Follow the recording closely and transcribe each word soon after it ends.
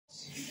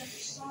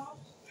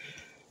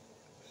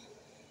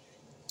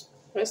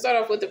Let's start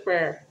off with the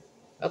prayer.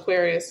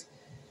 Aquarius.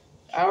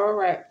 Our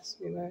Rab,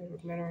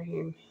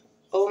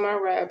 oh my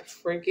Rab,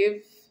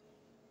 forgive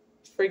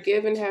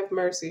and have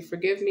mercy.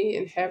 Forgive me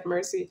and have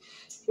mercy.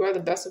 You are the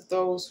best of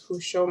those who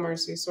show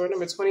mercy. Sword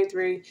number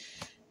 23,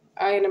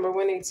 ayah number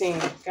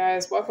 118.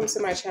 Guys, welcome to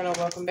my channel.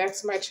 Welcome back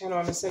to my channel.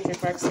 I'm Eccentric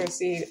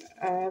RockStar'Seed.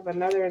 I have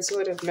another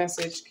intuitive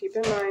message. Keep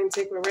in mind,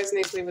 take what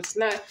resonates, leave what's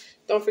not.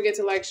 Don't forget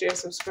to like, share,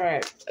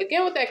 subscribe.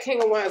 Again, with that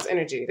King of Wands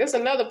energy, there's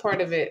another part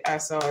of it I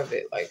saw of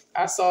it. Like,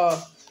 I saw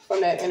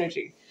from that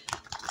energy.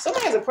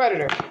 Somebody's a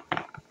predator.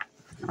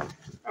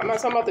 I'm not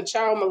talking about the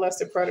child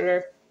molested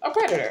predator. A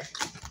predator.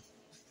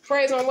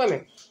 Preys on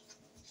women.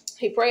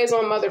 He preys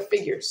on mother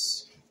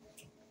figures.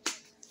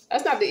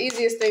 That's not the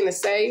easiest thing to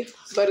say,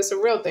 but it's a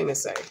real thing to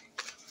say,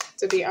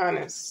 to be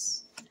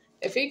honest.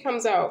 If he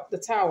comes out, the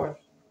tower,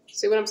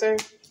 see what I'm saying?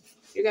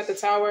 You got the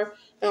tower,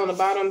 and on the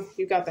bottom,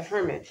 you got the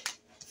hermit.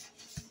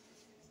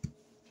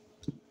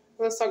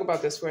 Let's talk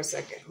about this for a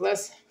second.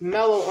 Let's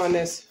mellow on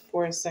this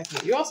for a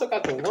second. You also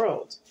got the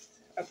world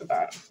at the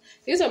bottom.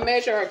 These are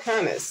major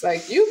arcanas.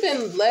 Like, you've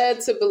been led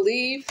to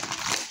believe.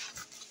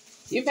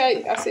 You've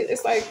had, I see,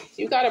 it's like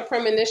you got a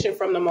premonition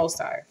from the Most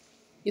High.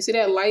 You see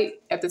that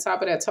light at the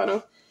top of that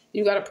tunnel?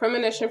 You got a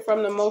premonition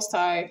from the Most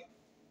High.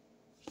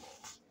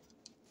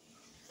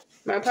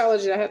 My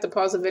apologies, I have to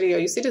pause the video.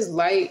 You see this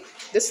light?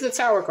 This is the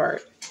tower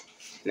card.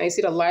 Now you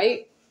see the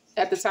light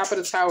at the top of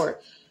the tower.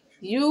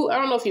 I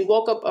don't know if you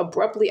woke up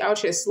abruptly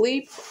out your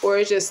sleep, or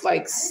it's just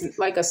like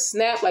a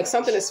snap, like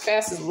something as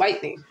fast as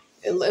lightning.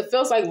 It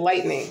feels like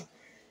lightning.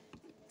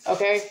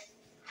 Okay?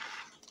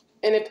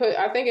 And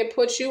I think it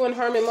puts you in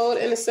hermit mode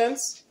in a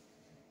sense.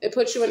 It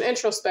puts you in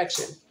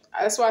introspection.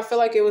 That's why I feel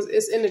like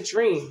it's in a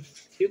dream.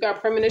 You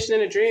got premonition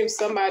in a dream.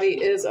 Somebody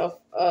is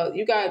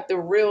you got the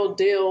real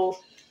deal.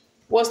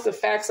 What's the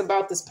facts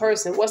about this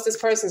person? What's this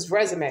person's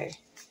resume?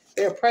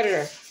 They're a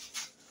predator.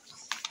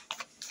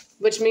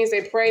 Which means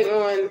they prey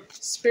on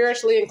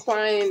spiritually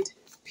inclined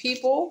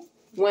people,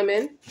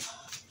 women.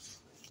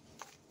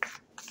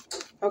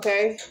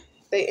 Okay?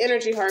 They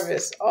energy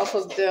harvest off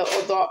of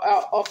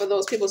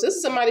those people. So this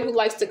is somebody who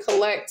likes to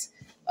collect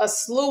a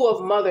slew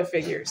of mother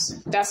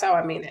figures. That's how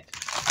I mean it.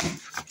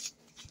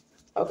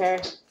 Okay?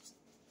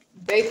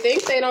 They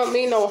think they don't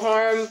mean no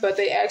harm, but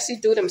they actually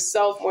do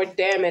themselves more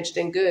damage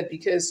than good,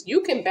 because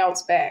you can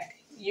bounce back.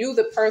 You,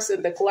 the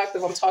person, the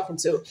collective I'm talking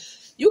to,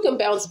 you can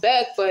bounce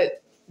back,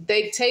 but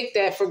they take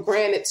that for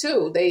granted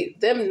too.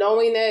 Them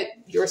knowing that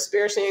you're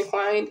spiritually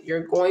inclined,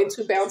 you're going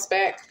to bounce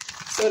back,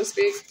 so to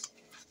speak.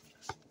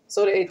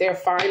 So they're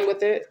fine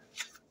with it,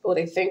 or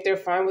they think they're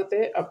fine with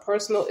it. A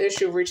personal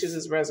issue reaches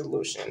its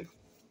resolution.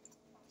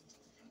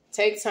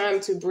 Take time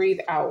to breathe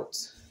out.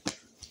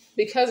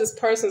 Because this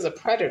person's a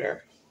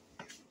predator.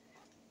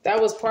 That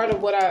was part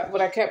of what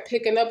I kept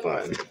picking up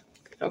on.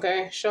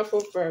 Okay, shuffle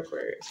for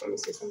Aquarius. Let me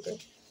see something.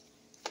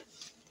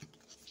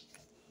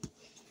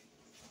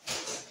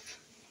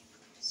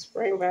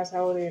 Spring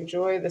vitality and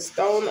joy. The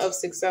stone of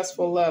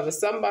successful love. It's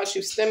something about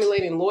you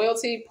stimulating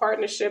loyalty,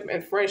 partnership,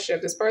 and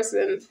friendship. This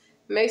person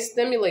may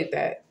stimulate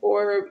that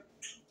or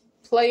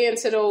play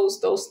into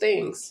those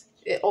things.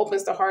 It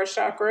opens the heart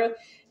chakra,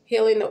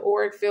 healing the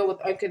auric field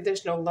with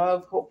unconditional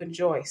love, hope, and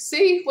joy.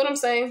 See what I'm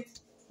saying?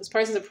 This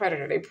person's a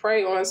predator. They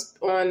prey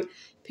on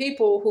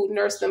people who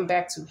nurse them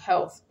back to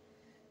health.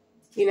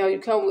 You know,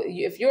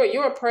 if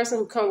you're a person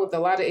who comes with a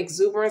lot of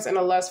exuberance and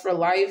a lust for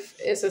life,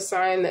 it's a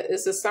sign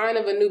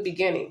of a new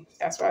beginning.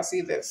 That's why I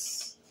see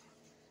this.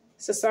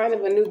 It's a sign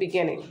of a new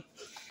beginning.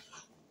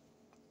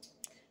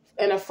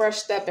 And a fresh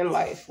step in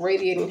life,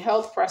 radiating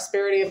health,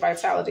 prosperity, and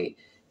vitality.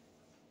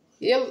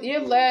 You're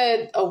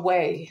led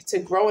away to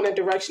grow in the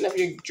direction of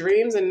your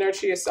dreams and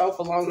nurture yourself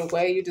along the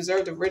way. You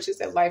deserve the riches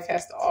that life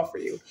has to offer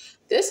you.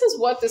 This is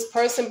what this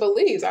person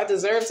believes. I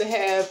deserve to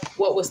have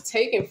what was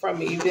taken from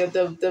me.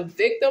 The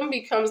victim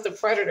becomes the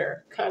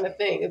predator kind of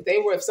thing.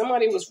 If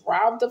somebody was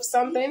robbed of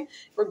something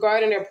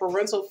regarding their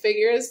parental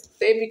figures,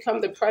 they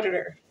become the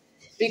predator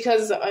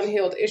because it's an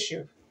unhealed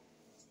issue.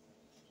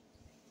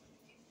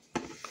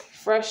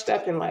 Fresh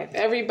step in life.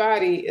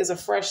 Everybody is a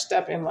fresh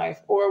step in life.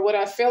 Or what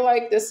I feel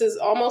like this is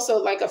almost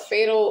like a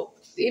fatal,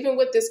 even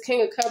with this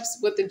King of Cups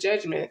with the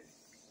Judgment,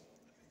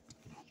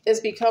 it's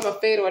become a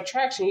fatal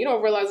attraction. You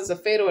don't realize it's a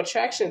fatal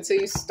attraction until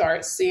you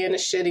start seeing the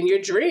shit in your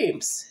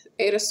dreams.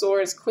 Eight of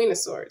Swords, Queen of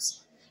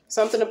Swords.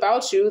 Something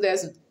about you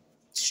that's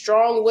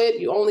strong wit,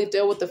 you only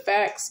deal with the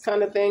facts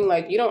kind of thing.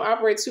 Like, you don't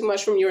operate too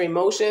much from your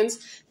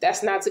emotions.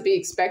 That's not to be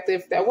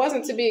expected. That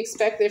wasn't to be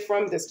expected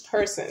from this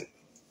person.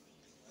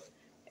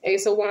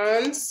 Ace of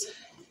Wands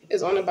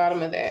is on the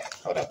bottom of that.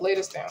 Hold up, lay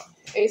this down.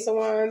 Ace of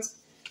Wands,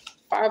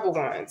 Five of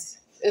Wands.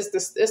 It's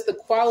the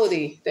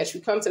quality that you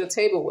come to the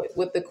table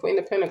with the Queen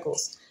of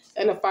Pentacles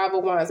and the Five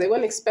of Wands. They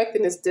weren't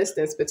expecting this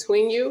distance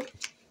between you,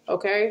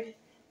 okay?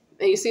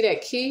 And you see that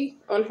key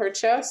on her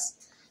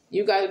chest?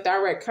 You got a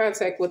direct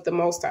contact with the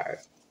Most High.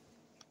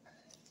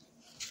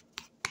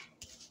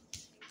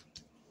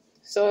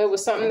 So it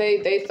was something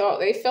they felt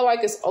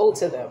like it's owed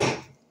to them.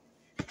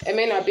 It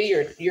may not be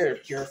your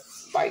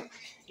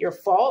your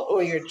fault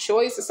or your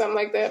choice or something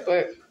like that,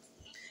 but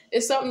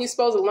it's something you're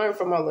supposed to learn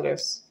from all of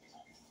this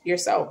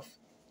yourself.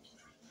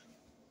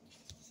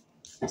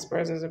 This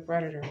person's a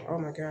predator. Oh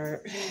my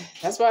God.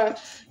 That's why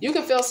you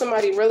can feel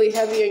somebody really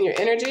heavy in your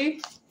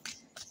energy,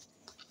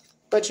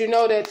 but you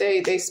know that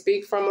they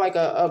speak from like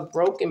a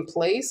broken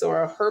place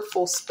or a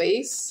hurtful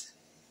space.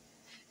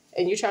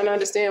 And you're trying to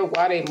understand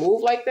why they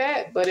move like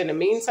that. But in the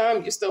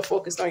meantime, you're still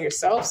focused on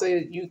yourself. So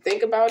you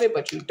think about it,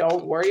 but you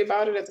don't worry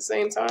about it at the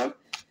same time.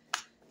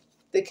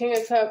 The King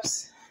of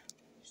Cups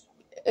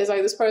is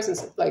like, this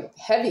person's like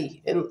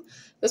heavy, and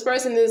this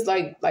person is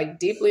like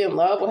deeply in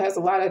love or has a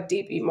lot of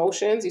deep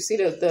emotions. You see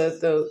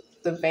the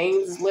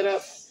veins lit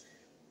up.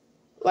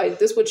 Like,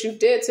 this what you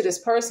did to this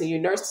person. You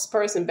nursed this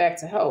person back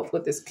to health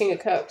with this King of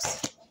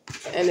Cups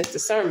and this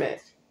discernment.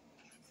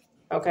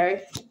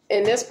 Okay?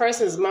 In this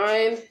person's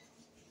mind,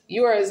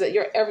 you're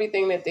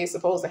everything that they're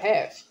supposed to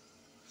have.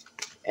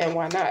 And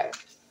why not?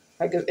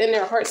 Like, in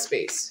their heart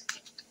space.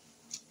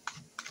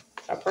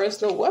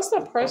 What's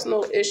the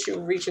personal issue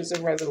reaches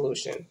a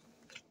resolution?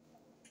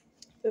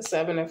 The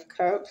Seven of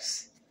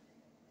Cups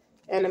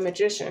and the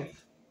Magician.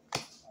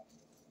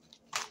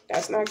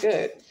 That's not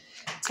good.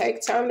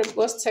 Take time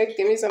to,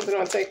 give me something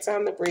on take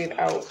time to breathe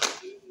out.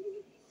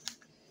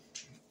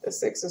 The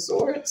Six of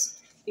Swords.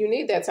 You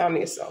need that time to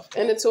yourself.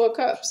 And the Two of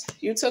Cups.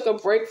 You took a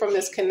break from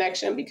this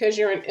connection because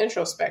you're in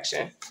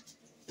introspection.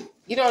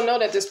 You don't know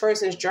that this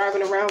person is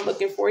driving around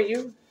looking for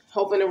you,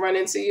 hoping to run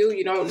into you.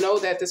 You don't know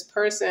that this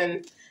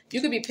person,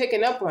 you could be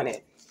picking up on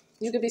it.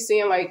 You could be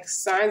seeing like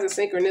signs and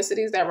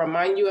synchronicities that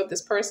remind you of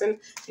this person,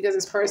 because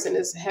this person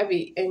is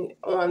heavy in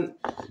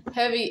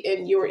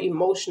your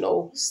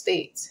emotional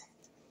state.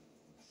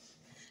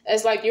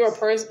 It's like you're a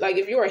person, like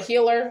if you're a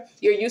healer,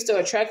 you're used to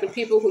attracting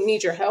people who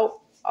need your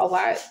help a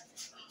lot.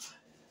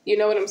 You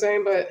know what I'm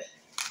saying? But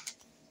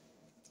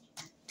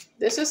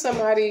this is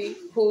somebody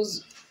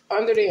who's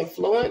under the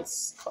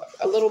influence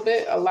a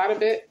lot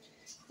of it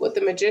with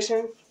the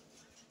Magician.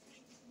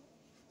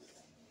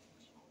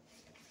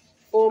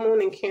 Full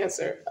moon in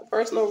Cancer. A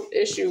personal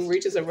issue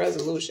reaches a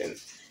resolution.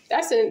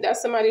 That's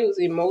somebody whose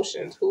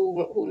emotions,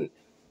 who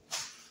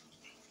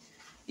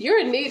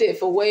you're needed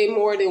for way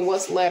more than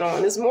what's let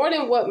on. It's more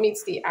than what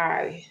meets the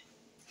eye.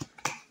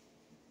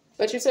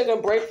 But you took a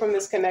break from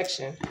this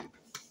connection.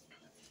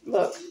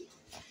 Look,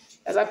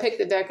 as I pick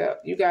the deck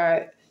up, you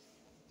got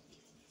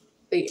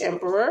the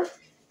Emperor.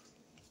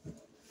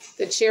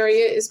 The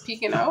Chariot is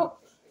peeking out.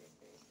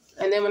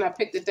 And then when I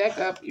pick the deck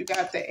up, you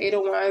got the Eight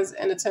of Wands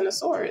and the Ten of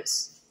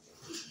Swords.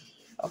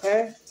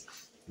 Okay?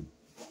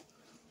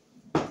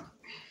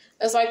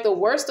 It's like the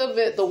worst of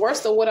it, the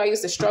worst of what I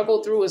used to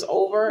struggle through is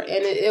over.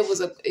 And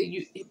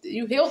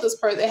you healed this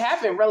person. It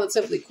happened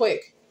relatively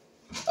quick.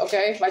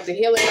 Okay? Like the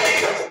healing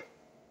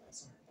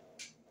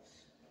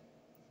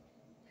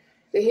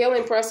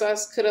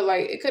process could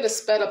have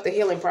sped up the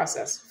healing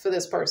process for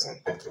this person.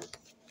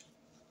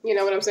 You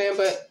know what I'm saying?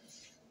 But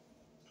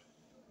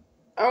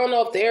I don't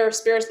know if they're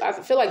spiritual. I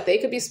feel like they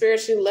could be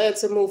spiritually led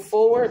to move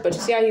forward, but you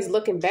see how he's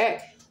looking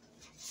back?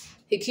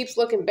 He keeps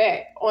looking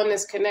back on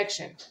this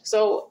connection.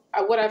 So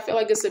what I feel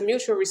like it's a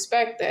mutual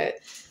respect, that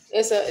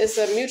it's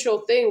a mutual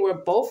thing where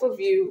both of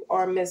you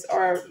are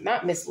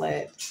not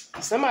misled.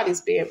 Somebody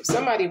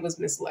was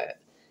misled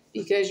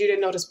because you didn't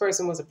know this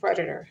person was a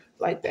predator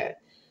like that.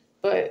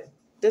 But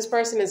this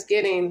person is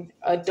getting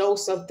a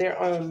dose of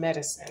their own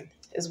medicine,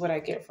 is what I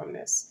get from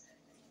this.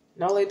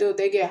 And all they do,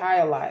 they get high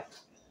a lot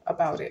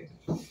about it.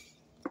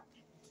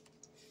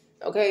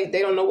 Okay, they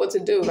don't know what to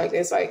do. Like,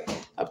 it's like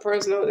a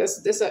personal,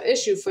 this an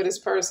issue for this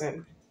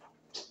person.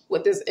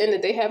 With this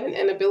they have an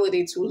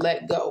inability to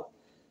let go.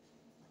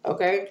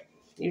 Okay,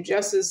 you're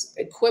just as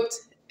equipped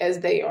as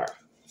they are.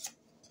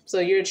 So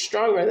you're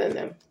stronger than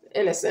them,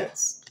 in a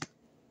sense.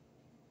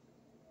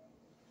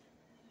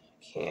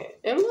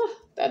 And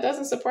look, that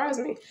doesn't surprise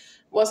me.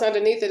 What's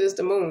underneath it is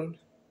the moon.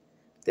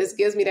 This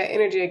gives me that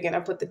energy again. I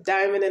put the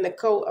diamond in the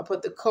coat. I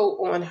put the coat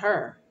on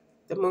her,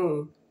 the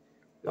moon.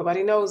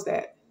 Nobody knows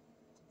that.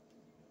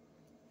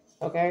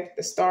 Okay?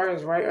 The star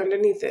is right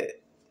underneath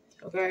it.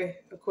 Okay?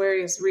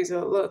 Aquarius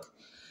reason, look,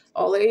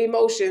 all the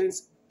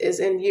emotions is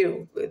in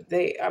you.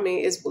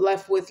 It's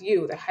left with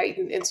you, the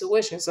heightened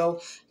intuition. So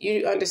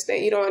you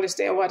don't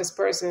understand why this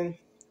person,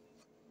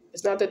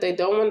 it's not that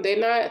they're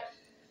not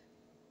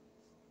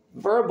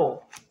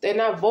verbal. They're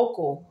not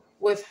vocal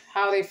with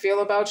how they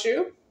feel about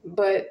you,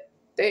 but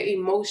they're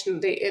emotional.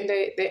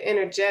 They're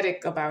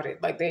energetic about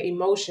it. Like, their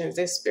emotions,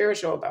 they're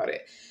spiritual about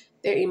it.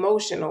 They're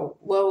emotional.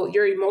 Well,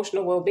 your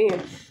emotional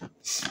well-being.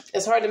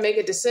 It's hard to make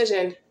a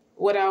decision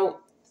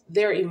without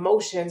their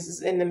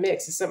emotions in the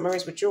mix and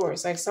submerged with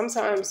yours. Like,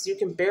 sometimes you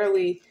can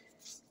barely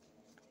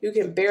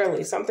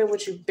something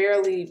with you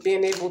barely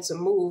being able to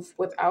move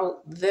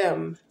without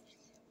them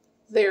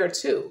there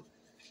too.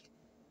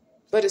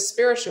 But it's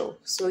spiritual,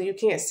 so you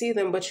can't see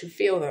them, but you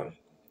feel them.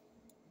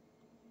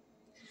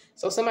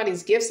 So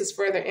somebody's gifts is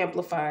further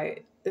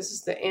amplified. This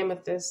is the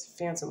Amethyst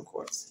Phantom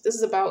Quartz. This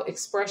is about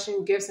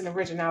expression, gifts, and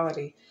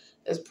originality.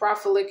 It's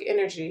prolific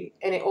energy,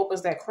 and it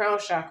opens that crown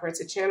chakra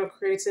to channel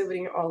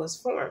creativity in all its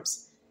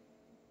forms.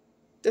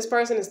 This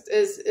person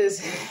is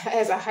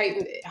has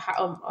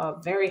a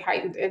very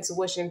heightened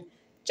intuition,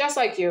 just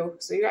like you.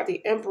 So you got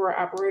the Emperor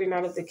operating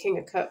out of the King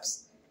of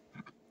Cups.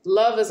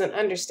 Love is an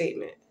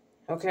understatement,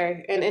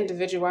 okay? And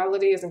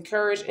individuality is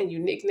encouraged, and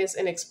uniqueness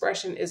and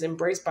expression is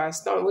embraced by a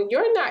stone. When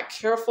you're not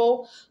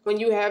careful, when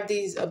you have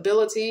these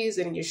abilities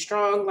and you're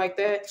strong like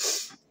that,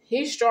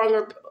 he's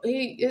stronger.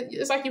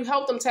 It's like you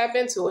helped him tap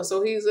into it.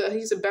 So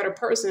he's a better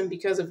person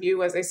because of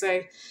you, as they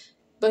say.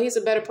 But he's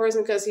a better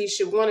person because he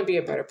should want to be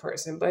a better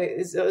person. But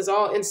it's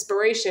all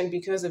inspiration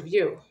because of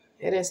you.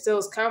 It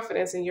instills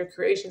confidence in your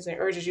creations and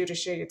urges you to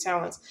share your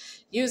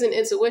talents. Using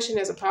intuition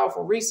as a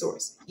powerful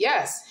resource.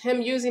 Yes,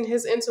 him using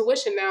his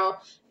intuition now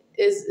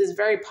is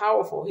very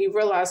powerful. He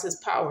realized his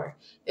power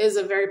is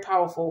a very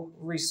powerful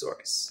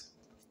resource.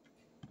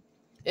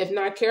 If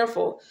not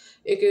careful,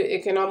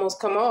 it can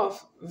almost come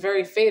off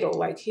very fatal.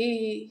 Like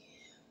he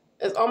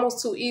is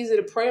almost too easy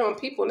to prey on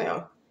people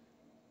now.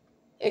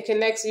 It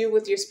connects you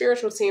with your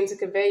spiritual team to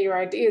convey your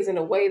ideas in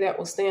a way that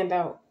will stand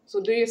out.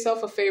 So do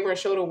yourself a favor and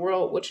show the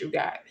world what you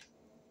got.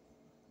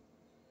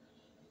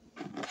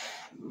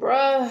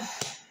 Bruh,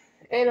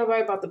 ain't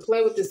nobody about to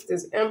play with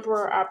this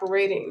Emperor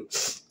operating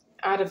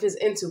out of his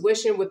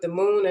intuition with the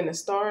moon and the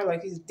star.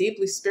 Like he's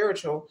deeply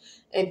spiritual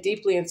and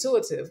deeply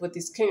intuitive with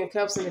these King of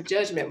Cups and the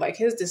Judgment. Like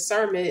his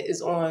discernment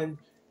is on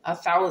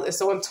 1,000.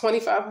 It's on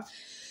 25.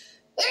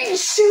 Thank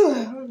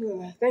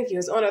you.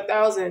 It's on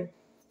 1,000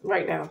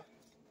 right now.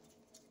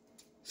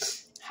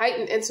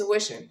 Heightened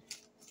intuition.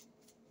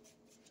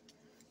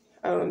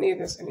 I don't need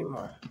this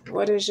anymore.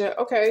 What is your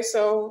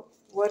intuition?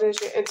 What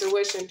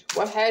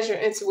has your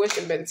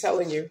intuition been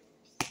telling you?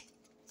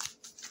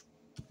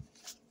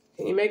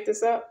 Can you make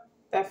this up?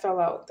 That fell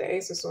out, the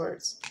Ace of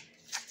Swords.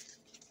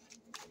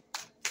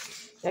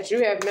 That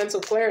you have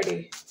mental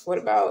clarity. What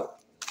about,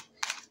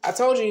 I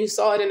told you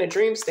saw it in a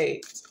dream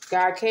state.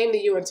 God came to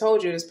you and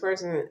told you this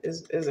person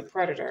is a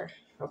predator,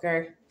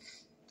 okay?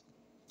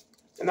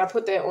 And I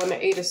put that on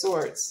the Eight of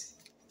Swords.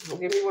 Well,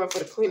 give me one for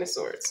the Queen of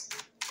Swords.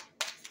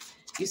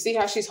 You see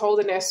how she's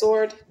holding that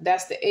sword?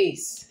 That's the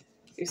ace.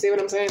 You see what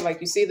I'm saying?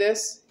 Like, you see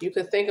this? You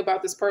could think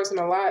about this person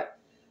a lot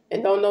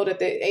and don't know that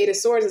the Eight of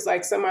Swords is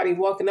like somebody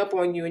walking up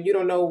on you and you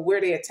don't know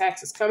where the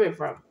attacks is coming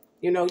from.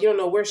 You know, you don't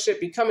know where shit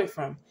be coming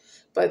from.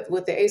 But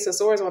with the Ace of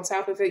Swords on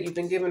top of it, you've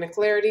been given the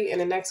clarity. And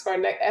the next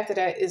card after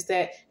that is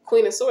that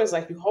Queen of Swords,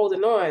 like you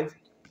holding on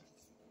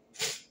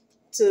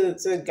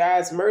to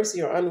God's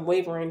mercy or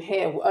unwavering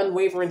hand,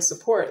 unwavering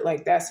support.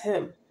 Like that's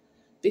him.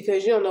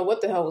 Because you don't know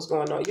what the hell was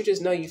going on. You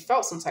just know you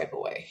felt some type of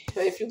way.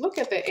 And if you look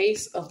at the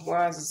Ace of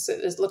Wands,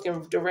 it's looking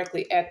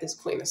directly at this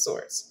Queen of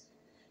Swords.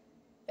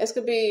 This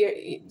could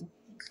be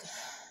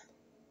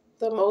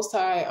the Most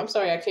High. I'm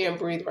sorry, I can't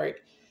breathe right.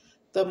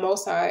 The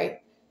Most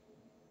High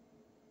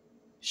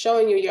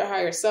showing you your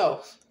higher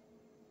self.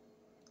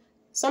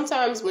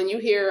 Sometimes when you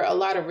hear a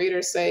lot of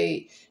readers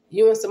say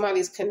you and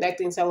somebody's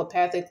connecting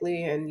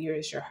telepathically and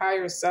it's your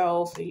higher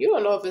self, and you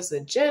don't know if it's a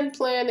jinn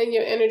playing in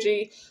your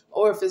energy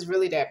or if it's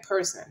really that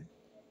person.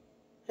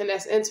 And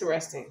that's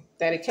interesting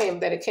that it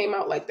came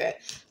out like that.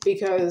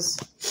 Because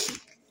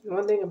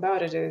one thing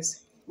about it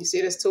is, you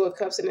see this Two of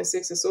Cups and the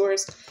Six of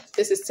Swords?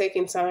 This is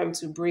taking time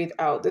to breathe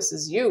out. This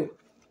is you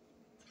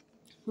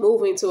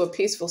moving to a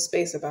peaceful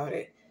space about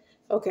it.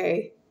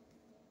 Okay.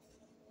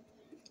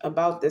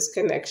 About this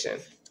connection.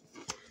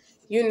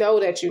 You know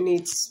that you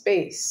need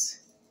space.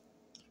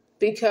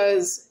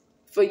 Because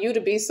for you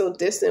to be so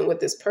distant with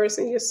this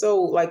person, you're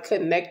so like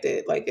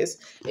connected, like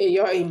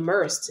you're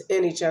immersed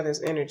in each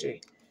other's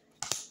energy.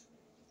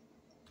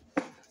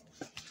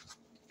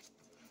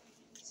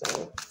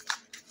 So,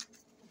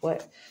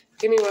 what?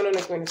 Give me one on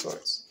the Queen of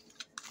Swords.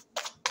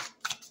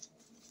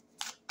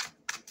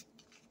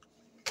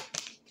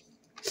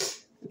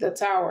 The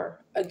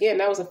Tower. Again,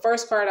 that was the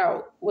first card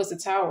out, was the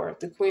Tower,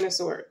 the Queen of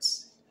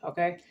Swords.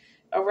 Okay?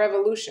 A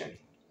revolution.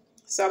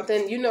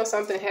 Something, you know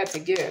something had to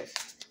give.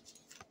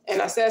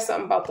 And I said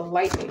something about the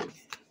lightning.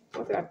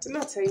 Didn't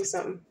I tell you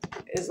something?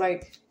 It's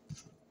like,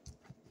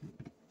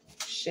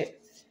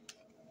 shit.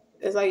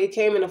 It's like it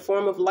came in the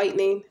form of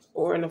lightning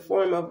or in the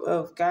form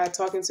of God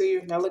talking to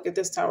you. Now look at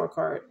this Tower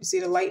card. You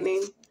see the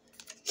lightning?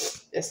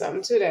 There's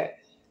something to that.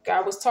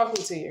 God was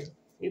talking to you.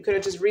 You could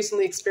have just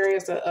recently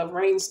experienced a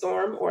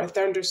rainstorm or a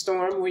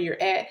thunderstorm where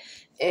you're at.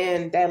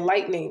 And that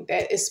lightning,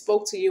 it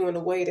spoke to you in a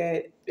way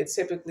that it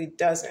typically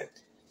doesn't.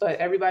 But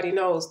everybody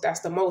knows that's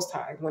the Most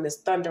High. When it's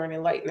thundering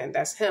and lightning,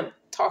 that's him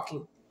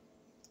talking.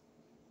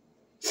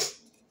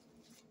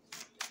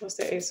 What's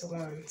the Ace of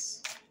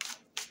Wands?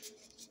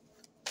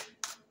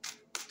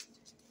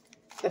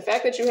 The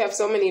fact that you have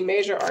so many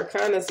major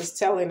arcanas is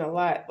telling a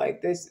lot.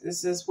 Like this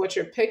is what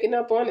you're picking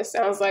up on. It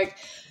sounds like,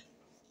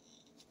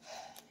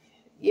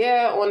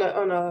 yeah, on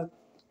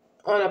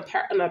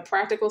a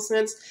practical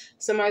sense,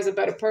 somebody's a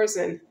better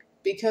person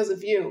because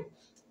of you.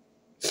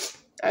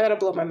 I gotta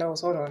blow my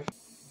nose. Hold on.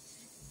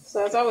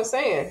 So as I was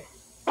saying,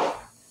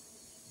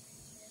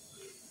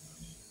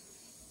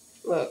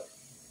 look,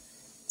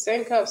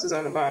 10 cups is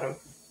on the bottom.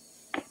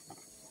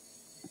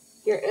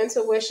 Your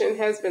intuition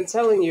has been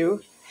telling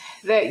you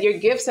that your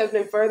gifts have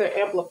been further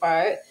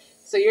amplified.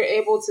 So you're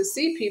able to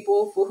see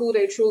people for who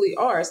they truly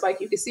are. It's like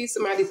you can see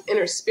somebody's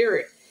inner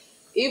spirit.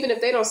 Even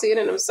if they don't see it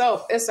in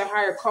themselves, it's a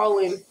higher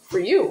calling for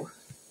you.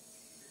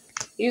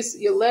 You're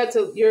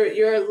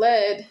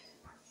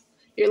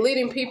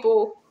leading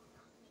people,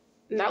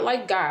 not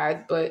like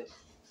God, but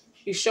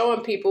you're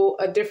showing people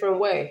a different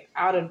way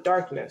out of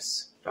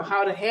darkness, or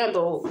how to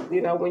handle,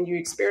 when you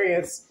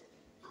experience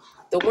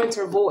the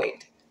winter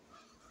void.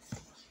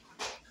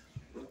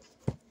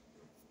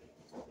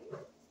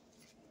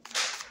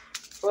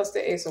 What's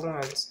the Ace of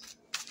Wands?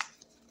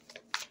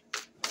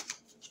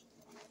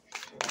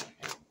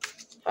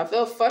 I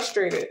feel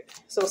frustrated.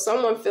 So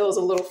someone feels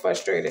a little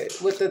frustrated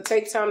with the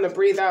take time to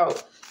breathe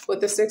out.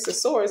 With the Six of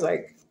Swords,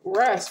 like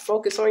rest,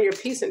 focus on your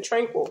peace and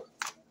tranquil.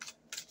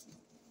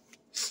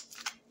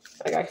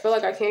 Like I feel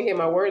like I can't get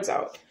my words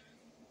out.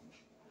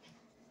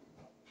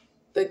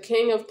 The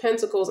King of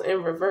Pentacles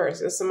in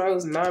reverse is somebody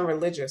who's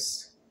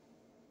non-religious.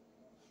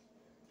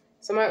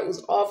 Somebody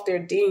who's off their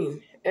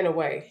deen in a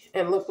way.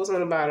 And look what's on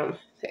the bottom.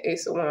 The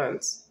Ace of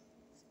Wands.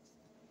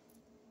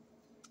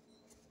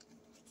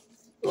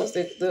 What's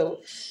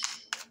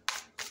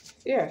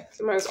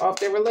somebody's off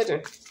their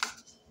religion.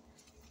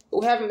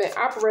 Who haven't been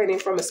operating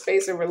from a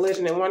space of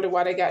religion and wonder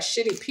why they got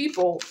shitty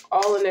people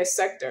all in their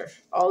sector,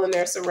 all in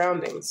their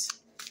surroundings.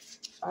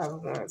 Five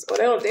of Wands.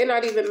 Well, they're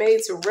not even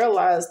made to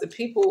realize the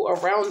people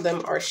around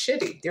them are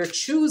shitty. They're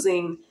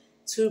choosing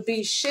to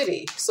be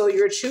shitty. So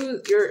you're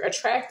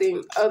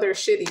attracting other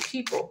shitty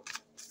people.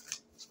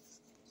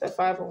 The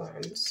Five of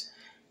Wands.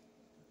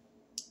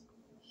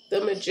 The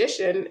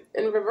Magician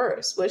in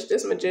reverse, which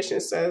this magician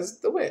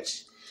says the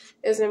witch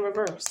is in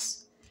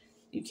reverse.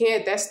 You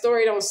can't, that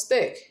story don't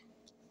stick.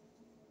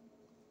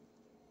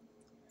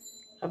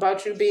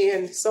 About you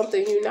being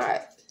something you're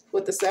not.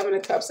 With the Seven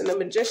of Cups and the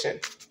Magician.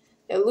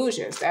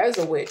 Illusions, that is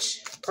a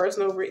witch.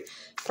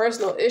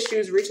 Personal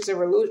issues reaches a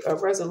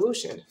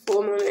resolution.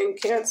 Full moon in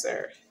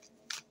Cancer.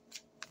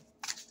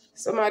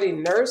 Somebody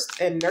nursed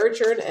and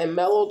nurtured and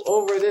mellowed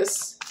over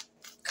this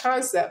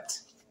concept.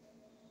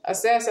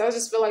 Assassin, I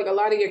just feel like a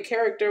lot of your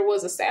character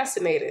was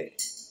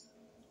assassinated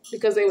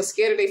because they were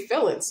scared of their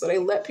feelings. So they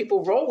let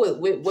people roll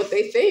with what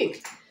they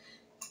think.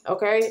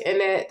 Okay?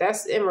 And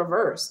that's in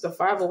reverse. The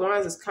Five of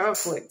Wands is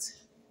conflict.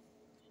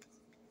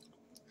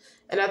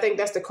 And I think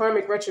that's the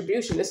karmic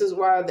retribution. This is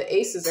why the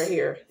aces are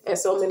here. And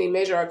so many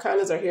major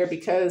arcanas are here,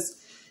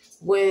 because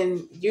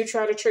when you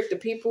try to trick the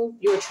people,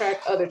 you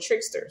attract other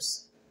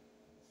tricksters.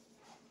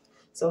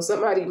 So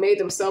somebody made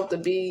themselves to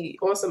be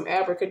on some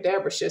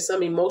abracadabra shit,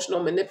 some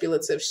emotional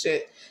manipulative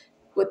shit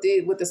with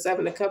the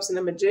Seven of Cups and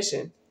the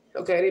Magician.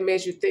 Okay, they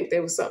made you think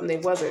there was something they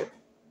wasn't.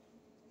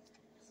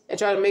 And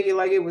try to make it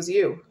like it was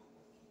you.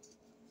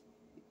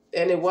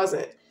 And it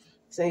wasn't.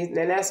 So, and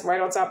that's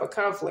right on top of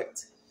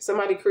conflict.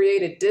 Somebody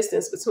created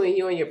distance between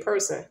you and your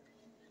person.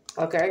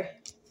 Okay?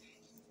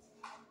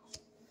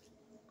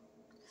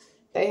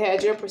 They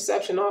had your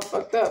perception all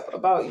fucked up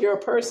about your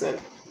person.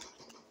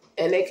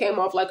 And they came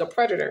off like a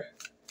predator.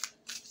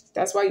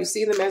 That's why you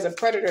see them as a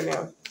predator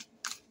now.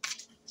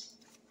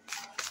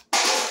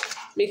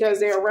 Because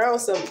they're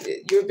around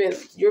you've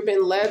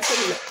been led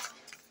to them.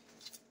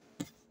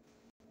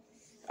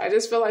 I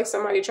just feel like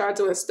somebody tried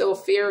to instill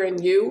fear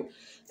in you,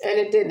 and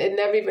it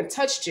never even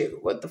touched you.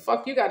 What the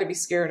fuck you got to be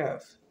scared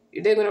of?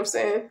 You dig what I'm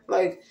saying?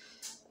 Like,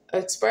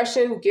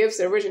 expression, gifts,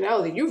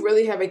 originality. You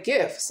really have a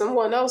gift.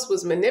 Someone else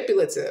was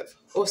manipulative,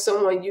 or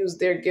someone used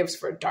their gifts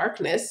for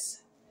darkness.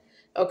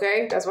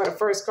 Okay, that's why the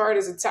first card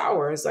is a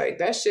Tower. It's like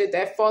that shit,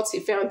 that faulty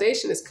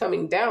foundation is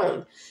coming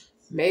down.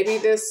 Maybe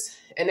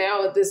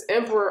now this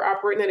Emperor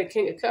operating in the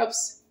King of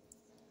Cups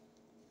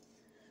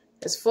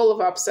is full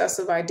of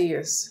obsessive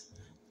ideas.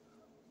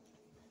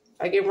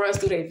 Like it runs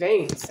through their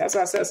veins. That's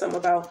why I said something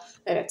about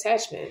an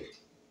attachment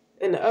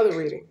in the other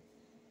reading.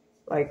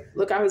 Like,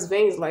 look how his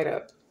veins light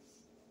up.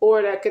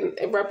 Or that can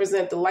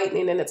represent the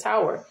lightning in the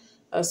Tower.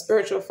 A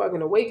spiritual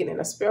fucking awakening,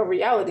 a spell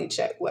reality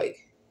check.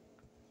 Like,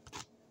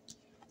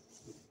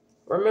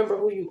 remember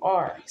who you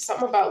are.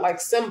 Something about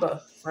like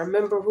Simba.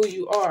 Remember who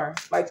you are.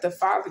 Like the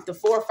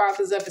four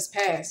fathers of his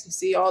past. You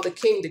see all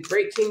the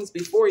great kings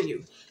before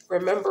you.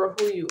 Remember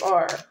who you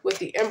are. With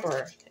the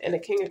Emperor and the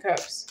King of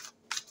Cups.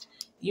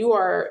 You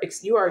are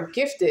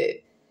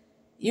gifted.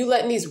 You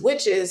letting these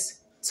witches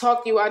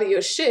talk you out of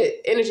your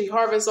shit. Energy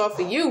harvest off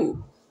of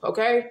you.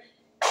 Okay?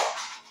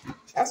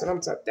 That's what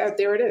I'm talking about.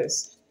 There it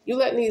is. You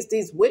letting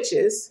these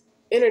witches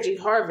energy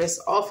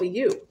harvest off of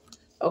you.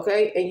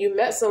 Okay? And you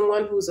met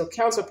someone who's a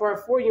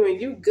counterpart for you,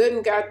 and you good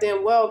and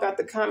goddamn well got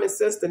the common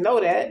sense to know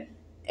that,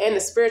 and the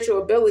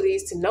spiritual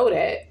abilities to know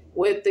that,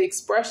 with the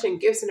expression,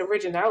 gifts, and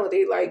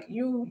originality. Like,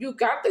 you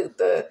got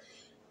the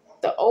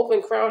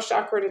open crown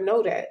chakra to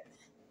know that.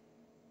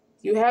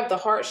 You have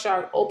the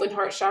open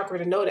heart chakra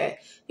to know that.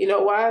 You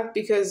know why?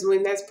 Because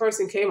when that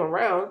person came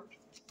around,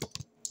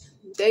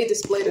 they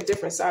displayed a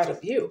different side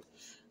of you.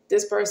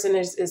 This person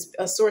is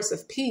a source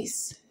of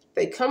peace.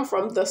 They come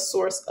from the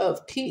source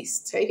of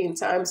peace, taking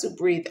time to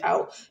breathe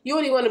out. You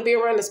only want to be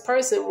around this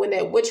person when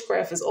that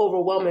witchcraft is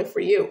overwhelming for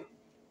you.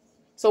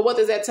 So what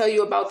does that tell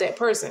you about that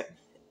person?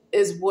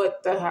 Is where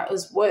I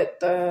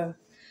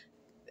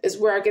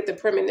get the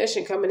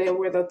premonition coming in,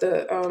 where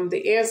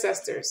the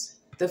ancestors,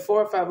 the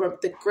forefathers,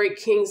 the great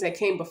kings that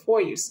came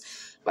before you,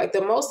 like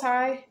the Most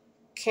High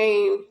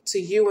came to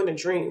you in a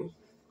dream.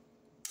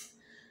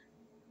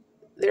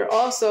 There are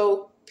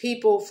also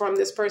people from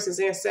this person's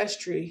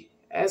ancestry,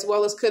 as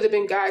well as could have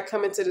been God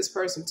coming to this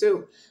person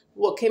too.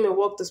 What came and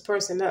woke this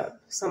person up?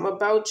 Something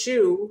about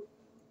you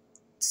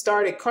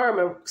started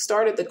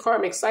the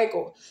karmic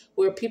cycle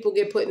where people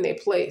get put in their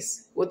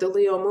place. With the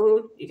Leo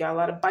moon, you got a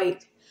lot of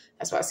bite.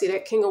 That's why I see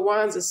that King of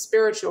Wands is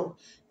spiritual.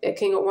 That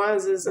King of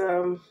Wands is,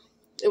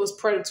 it was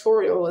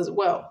predatorial as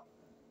well.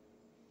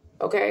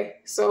 Okay,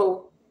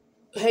 so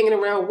hanging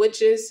around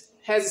witches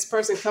has this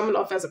person coming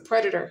off as a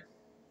predator,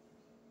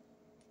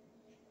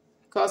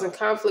 causing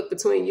conflict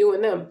between you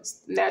and them.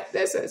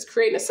 It's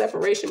creating a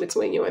separation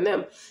between you and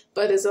them,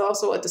 but it's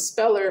also a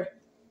dispeller.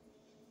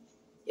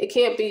 You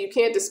can't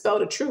dispel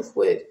the truth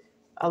with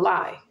a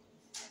lie.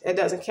 That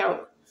doesn't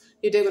count.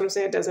 You dig what I'm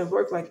saying? It doesn't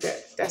work like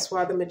that. That's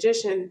why the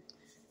Magician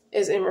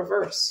is in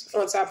reverse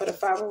on top of the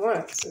Five of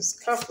Wands. It's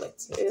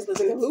conflict. It was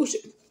an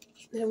illusion.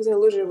 It was an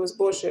illusion. It was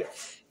bullshit.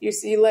 You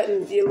see, you're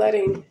letting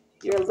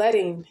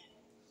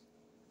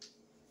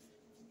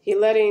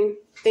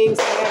things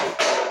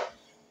happen.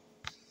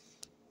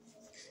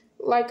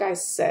 Like I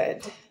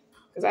said,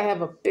 because I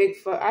have a big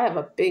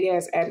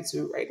ass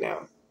attitude right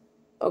now.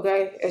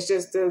 Okay, it's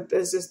just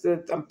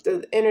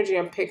the energy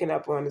I'm picking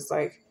up on. It's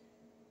like,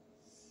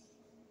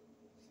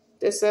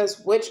 this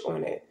says witch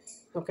on it.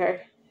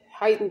 Okay,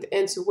 heightened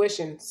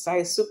intuition,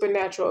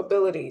 supernatural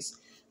abilities.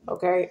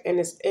 Okay, and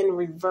it's in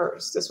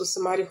reverse. This was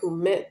somebody who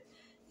meant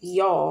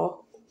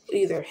y'all,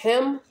 either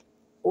him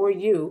or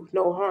you,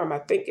 no harm. I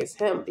think it's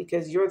him,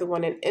 because you're the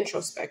one in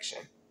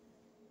introspection.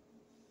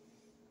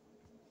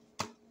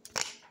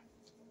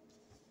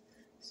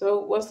 So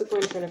what's the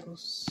Queen of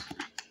Pentacles?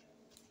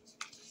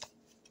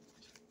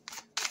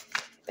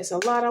 It's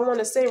a lot I want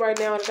to say right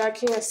now that I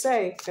can't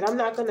say, that I'm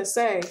not going to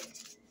say.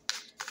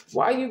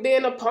 Why are you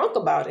being a punk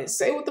about it?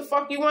 Say what the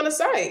fuck you want to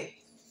say.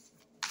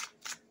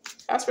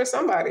 That's for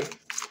somebody.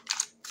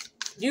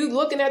 You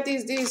looking at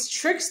these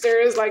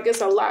tricksters like it's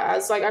a lot.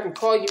 It's like I can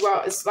call you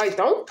out. It's like,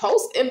 don't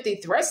post empty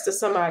threats to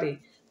somebody,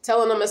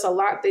 telling them it's a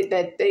lot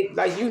that they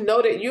like, you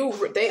know,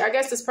 that I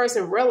guess this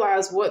person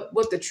realized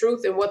what the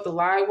truth and what the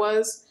lie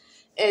was.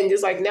 And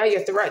it's like, now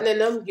you're threatening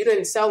them. You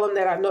didn't tell them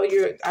that I know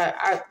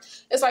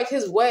it's like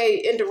his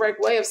indirect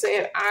way of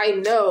saying, I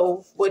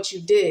know what you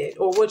did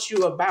or what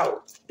you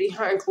about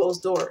behind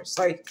closed doors.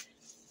 Like,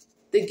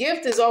 the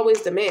gift is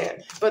always the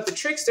man, but the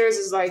tricksters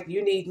is like,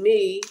 you need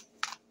me.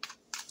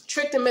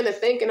 Tricked him into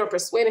thinking, or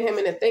persuaded him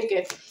into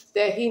thinking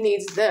that he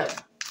needs them.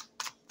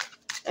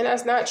 And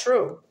that's not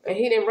true. And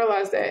he didn't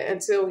realize that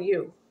until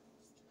you.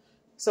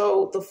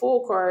 So the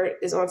Fool card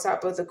is on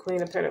top of the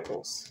Queen of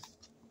Pentacles.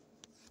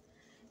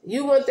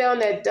 You went down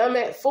that dumb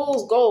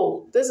fool's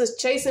gold. This is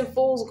chasing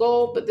fool's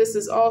gold, but this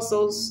is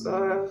also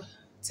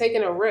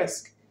taking a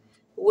risk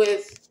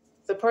with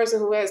the person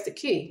who has the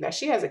key. Now,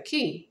 she has a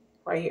key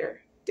right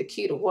here. The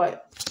key to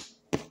what?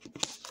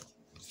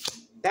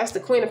 That's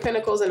the Queen of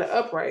Pentacles in the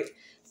upright.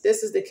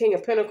 This is the King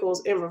of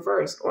Pentacles in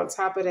reverse on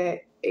top of that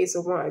Ace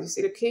of Wands. You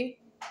see the key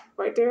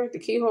right there? The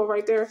keyhole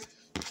right there?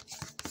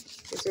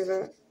 You see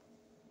that?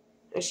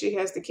 And she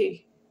has the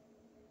key.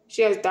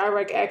 She has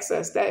direct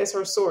access. That is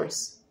her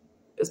source.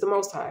 It's the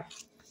Most High.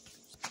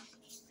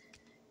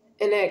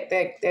 And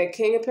that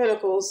King of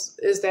Pentacles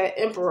is that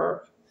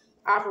Emperor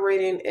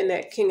operating in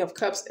that King of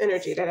Cups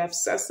energy. That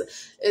obsessive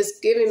is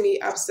giving me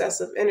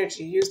obsessive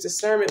energy. Use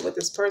discernment with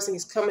this person.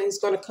 He's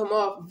going to come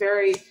off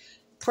very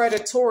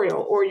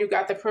predatorial, or you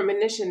got the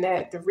premonition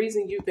that the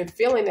reason you've been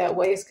feeling that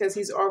way is because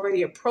he's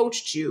already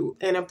approached you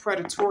in a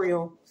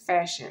predatorial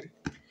fashion.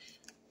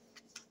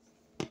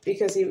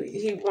 Because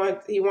he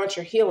wants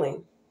your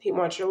healing. He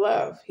wants your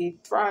love. He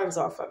thrives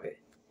off of it.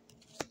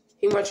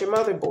 He wants your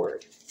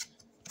motherboard.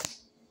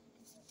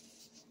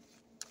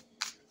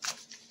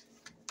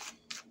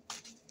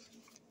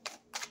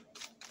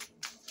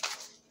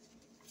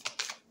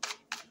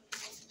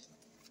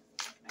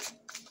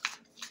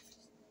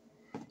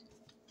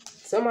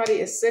 Somebody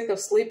is sick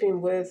of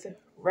sleeping with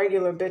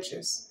regular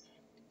bitches.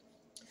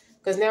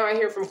 Because now I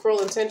hear from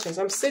Cruel Intentions.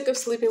 I'm sick of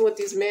sleeping with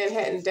these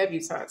Manhattan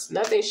debutantes.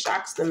 Nothing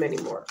shocks them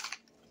anymore.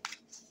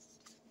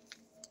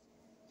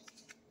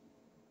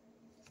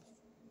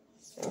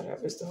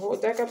 Is the whole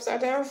deck upside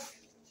down?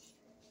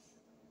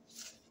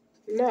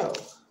 No.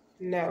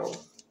 No.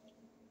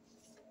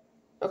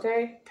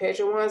 Okay?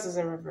 Page of Wands is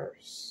in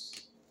reverse.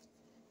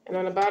 And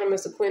on the bottom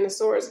is the Queen of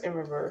Swords in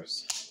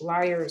reverse.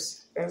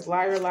 Liars. That's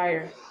liar,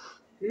 liar.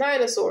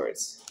 Nine of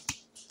Swords.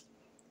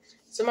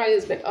 Somebody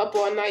has been up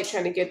all night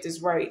trying to get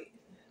this right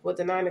with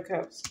the Nine of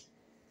Cups.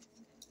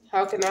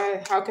 How can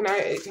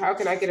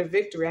I get a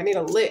victory? I need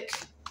a lick.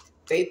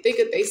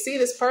 They see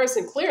this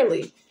person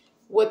clearly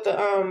with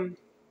the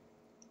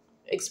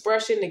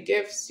expression, the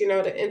gifts,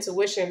 the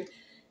intuition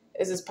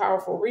is this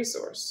powerful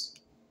resource.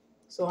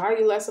 So how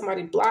you let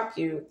somebody block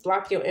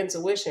your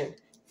intuition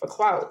for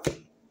clout?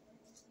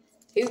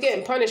 He's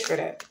getting punished for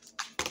that.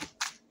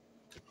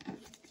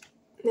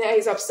 Now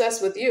he's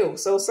obsessed with you.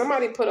 So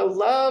somebody put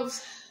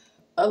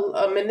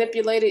a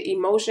manipulated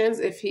emotions.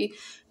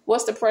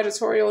 What's the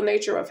predatorial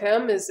nature of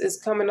him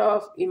is coming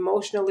off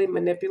emotionally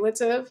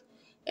manipulative,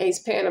 and he's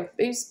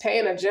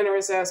paying a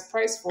generous ass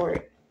price for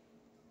it.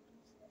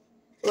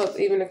 Look,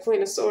 even the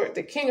Queen of Swords,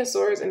 the King of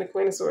Swords, and the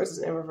Queen of Swords is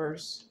in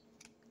reverse.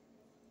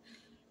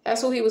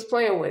 That's who he was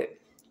playing with.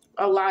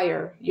 A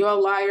liar. You're a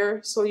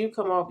liar, so you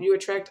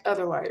attract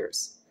other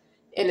liars.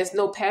 And it's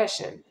no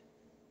passion.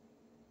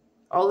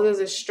 All it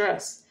is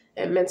stress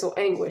and mental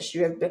anguish.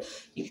 You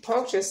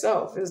punked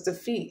yourself. It's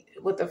defeat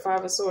with the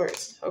Five of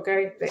Swords.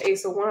 Okay? The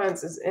Ace of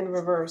Wands is in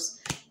reverse.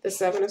 The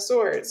Seven of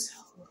Swords.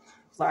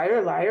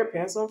 Liar, liar,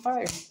 pants on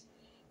fire.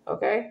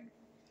 Okay?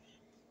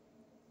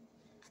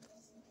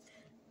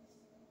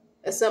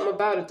 There's something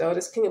about it, though.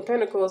 This King of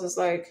Pentacles is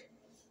like,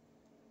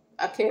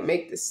 I can't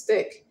make this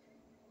stick.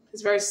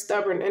 It's very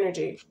stubborn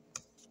energy.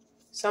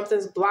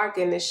 Something's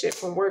blocking this shit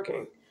from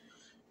working.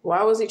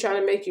 Why was he trying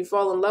to make you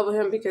fall in love with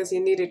him? Because he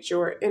needed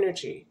your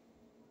energy.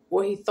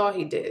 Well, he thought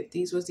he did.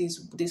 These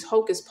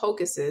hocus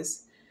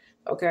pocuses,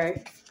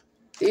 okay?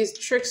 These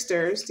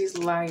tricksters, these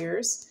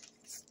liars,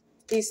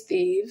 these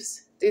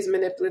thieves, these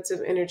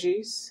manipulative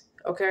energies,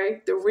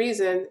 okay? The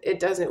reason it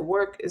doesn't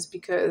work is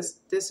because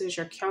this is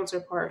your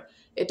counterpart.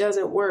 It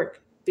doesn't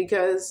work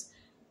because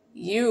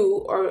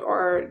you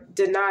are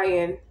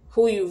denying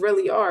who you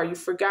really are. You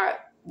forgot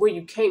where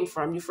you came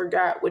from. You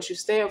forgot what you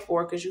stand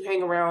for because you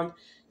hang around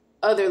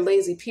other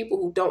lazy people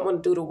who don't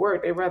want to do the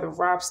work. They rather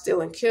rob,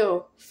 steal, and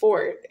kill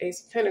for it.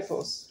 Ace of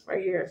Pentacles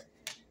right here.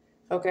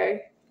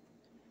 Okay?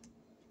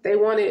 They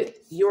wanted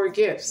your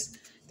gifts.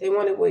 They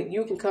wanted what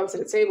you can come to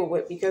the table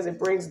with because it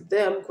brings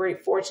them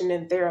great fortune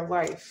in their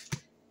life.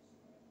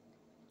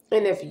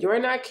 And if you're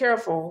not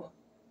careful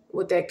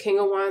with that King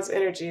of Wands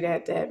energy,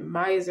 that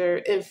miser,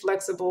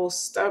 inflexible,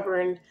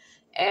 stubborn,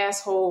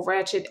 asshole,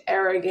 ratchet,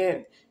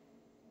 arrogant,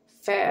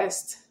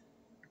 fast,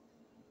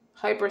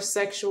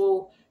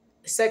 hypersexual,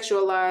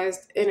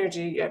 sexualized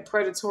energy, that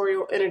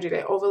predatorial energy,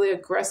 that overly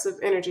aggressive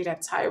energy,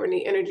 that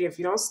tyranny energy, if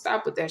you don't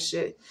stop with that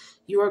shit,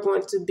 you are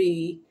going to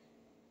be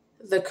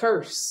the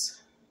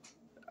curse.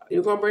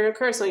 You're going to bring a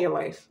curse on your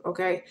life,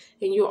 okay?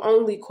 And you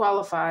only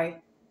qualify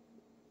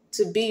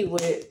to be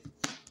with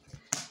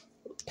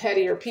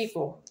pettier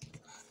people.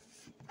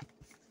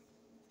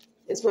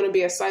 It's going to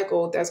be a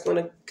cycle that's going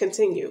to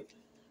continue,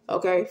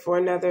 okay, for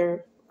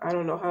another, I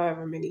don't know,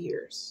 however many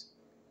years.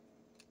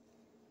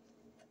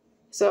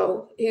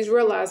 So he's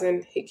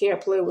realizing he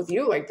can't play with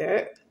you like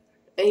that.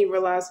 And he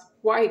realized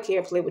why he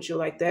can't play with you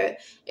like that.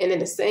 And in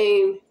the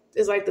same,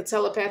 it's like the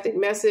telepathic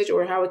message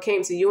or how it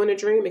came to you in a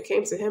dream, it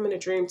came to him in a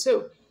dream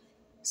too.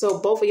 So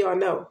both of y'all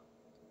know,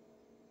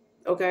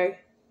 okay?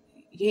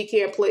 He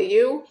can't play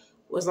you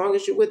as long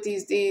as you're with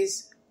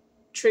these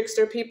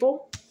trickster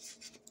people.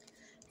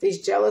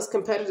 These jealous,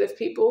 competitive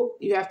people,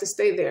 you have to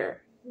stay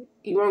there.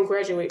 You won't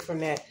graduate from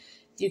that.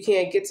 You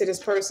can't get to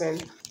this person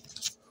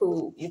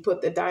who you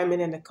put the diamond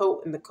in the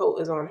coat, and the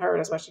coat is on her.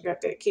 That's why she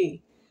got that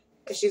key.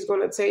 And she's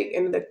going to take,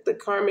 and the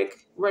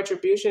karmic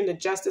retribution, the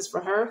justice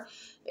for her,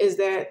 is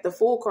that the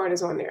Fool card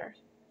is on there.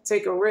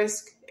 Take a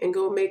risk and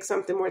go make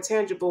something more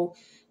tangible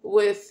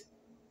with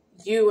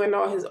you and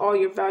all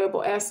your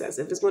valuable assets.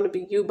 If it's going to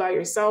be you by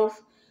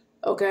yourself,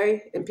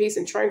 okay, in peace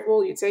and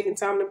tranquil, you're taking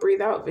time to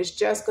breathe out. If it's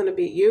just going to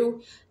be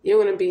you,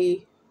 you're going to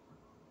be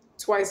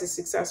twice as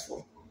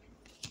successful.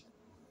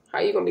 How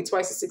are you going to be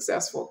twice as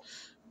successful?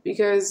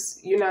 Because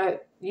you're not,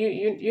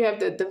 you have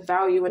the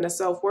value and the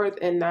self-worth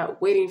and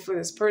not waiting for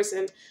this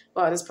person.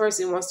 Well, this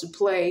person wants to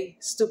play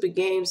stupid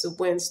games to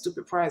win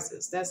stupid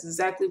prizes. That's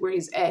exactly where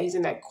he's at. He's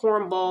in that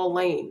cornball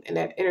lane and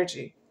that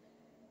energy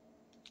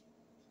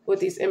with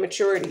these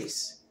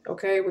immaturities.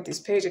 Okay, with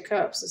these Page of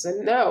Cups. It's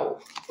a no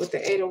with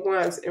the Eight of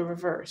Wands in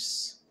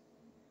reverse.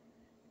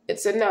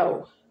 It's a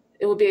no.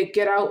 It will be a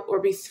get out or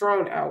be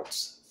thrown out.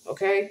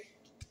 Okay?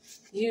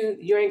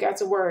 You ain't got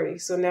to worry.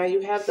 So now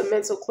you have the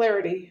mental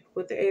clarity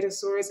with the Eight of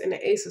Swords and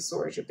the Ace of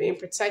Swords. You're being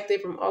protected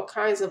from all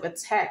kinds of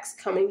attacks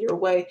coming your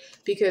way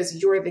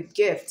because you're the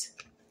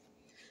gift.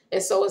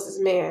 And so is this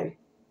man.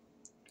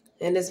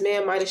 And this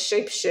man might have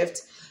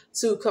shapeshift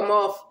to come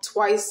off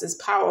twice as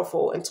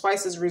powerful and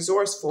twice as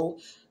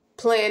resourceful,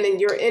 playing in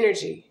your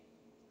energy.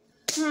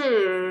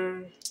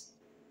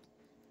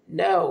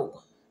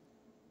 No.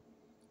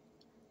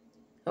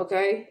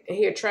 Okay? And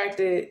he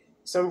attracted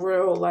some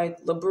real,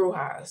 like,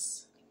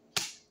 LaBrujas.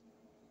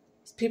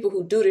 People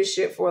who do this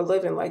shit for a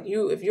living. Like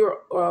you, if you're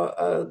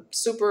a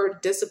super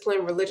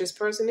disciplined religious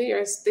person,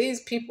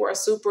 these people are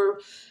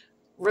super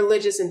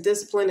religious and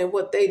disciplined in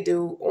what they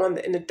do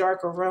in the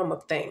darker realm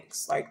of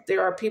things. Like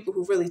there are people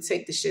who really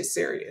take the shit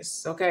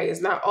serious. Okay.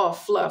 It's not all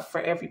fluff for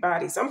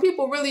everybody. Some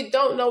people really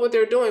don't know what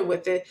they're doing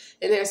with it.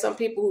 And there are some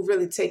people who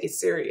really take it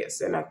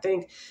serious. And I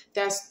think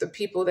that's the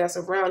people that's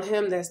around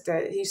him.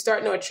 That he's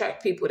starting to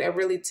attract people that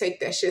really take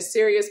that shit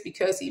serious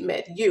because he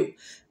met you.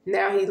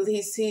 Now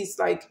he's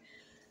like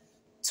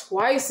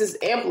twice as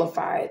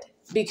amplified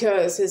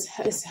because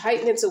his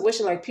heightened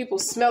intuition, like people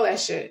smell that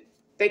shit.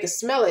 They can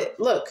smell it.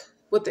 Look.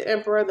 with the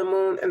Emperor, the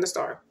Moon, and the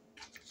Star.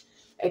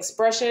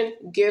 Expression,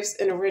 gifts,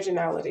 and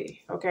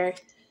originality, okay?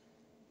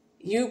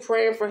 You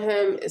praying for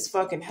him is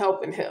fucking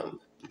helping him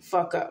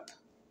fuck up.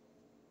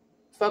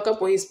 Fuck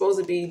up what he's supposed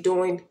to be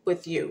doing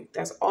with you.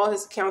 That's all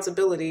his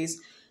accountabilities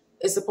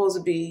is supposed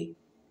to be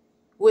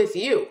with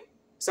you.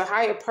 It's a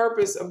higher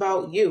purpose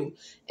about you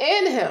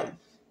and him.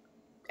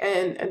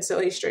 And until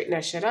he straighten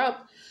that shit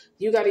up,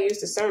 you got to use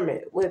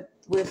discernment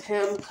with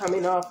him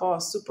coming off all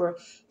super.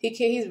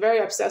 He's very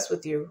obsessed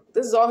with you.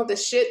 This is all the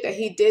shit that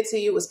he did to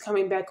you is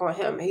coming back on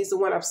him. He's the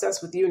one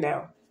obsessed with you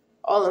now.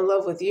 All in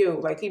love with you.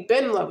 Like, he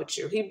been in love with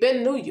you. He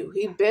been knew you.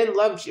 He been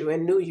loved you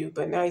and knew you.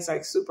 But now he's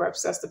like super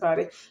obsessed about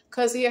it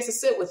because he has to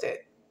sit with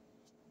it.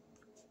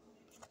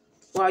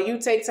 While you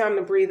take time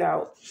to breathe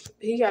out,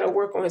 he got to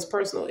work on his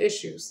personal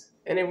issues.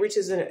 And it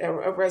reaches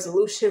a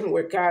resolution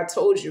where God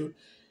told you,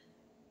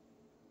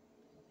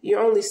 you're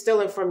only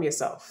stealing from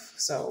yourself.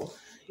 So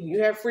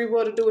you have free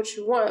will to do what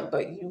you want,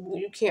 but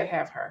you can't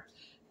have her.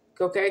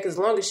 Okay? Because as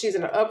long as she's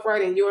in the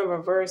upright and you're in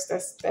reverse,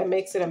 that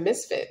makes it a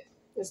misfit.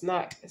 It's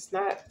not.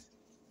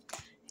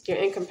 You're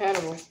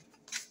incompatible.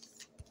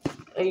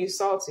 And you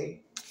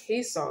salty.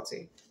 He's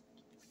salty.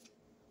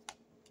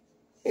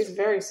 He's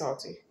very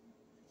salty.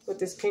 With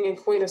this King and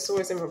Queen of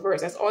Swords in reverse.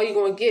 That's all you're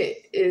going to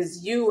get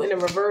is you in the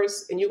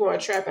reverse, and you're going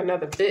to attract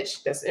another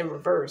bitch that's in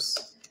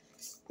reverse.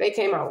 They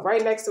came out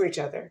right next to each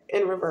other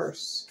in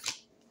reverse.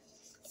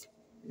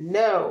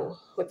 No,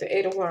 with the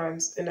Eight of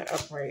Wands in the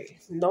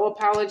upright. No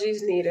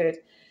apologies needed.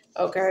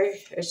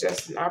 Okay? It's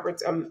just an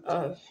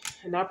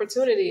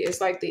opportunity. It's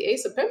like the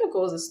Ace of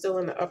Pentacles is still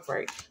in the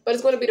upright. But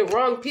it's going to be the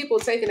wrong people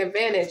taking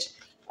advantage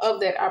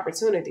of that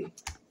opportunity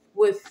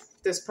with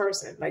this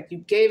person. Like, you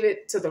gave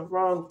it to the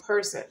wrong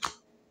person.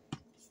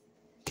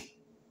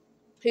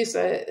 He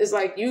said, it's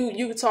like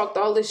you talked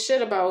all this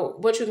shit about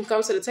what you can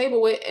come to the table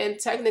with, and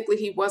technically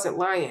he wasn't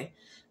lying.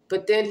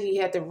 But then he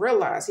had to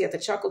realize, he had to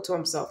chuckle to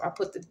himself, I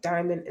put the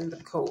diamond in the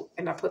coat,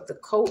 and I put the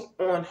coat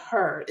on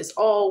her. It's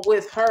all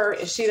with her,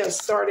 and she done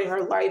started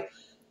her life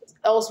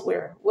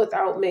elsewhere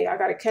without me. I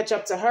got to catch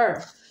up to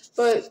her.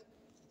 But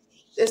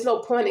there's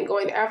no point in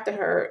going after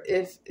her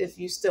if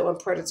you're still in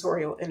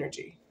predatorial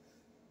energy.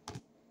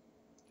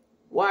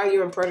 Why are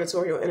you in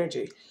predatorial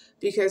energy?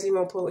 Because you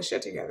won't pull his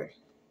shit together.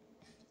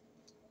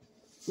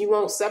 You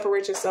won't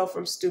separate yourself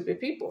from stupid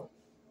people.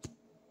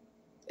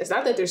 It's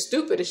not that they're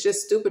stupid. It's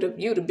just stupid of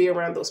you to be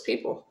around those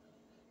people.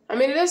 I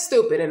mean, it is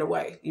stupid in a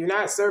way. You're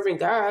not serving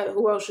God.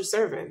 Who else you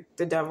serving?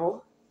 The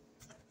devil.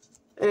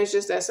 And it's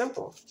just that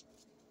simple.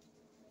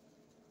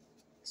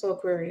 So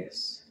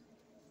Aquarius,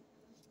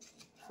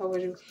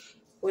 what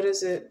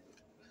is it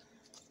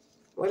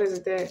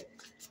that there's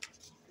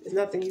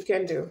nothing you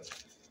can do?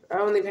 I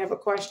don't even have a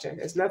question.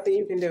 There's nothing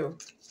you can do.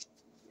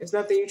 There's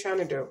nothing you're trying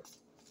to do.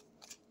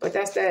 But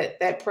that's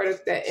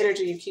that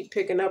energy you keep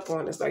picking up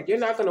on. It's like, you're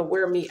not going to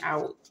wear me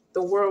out.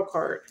 The World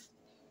card.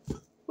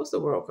 What's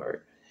the World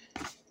card?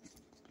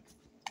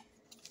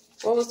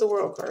 What was the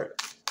World card?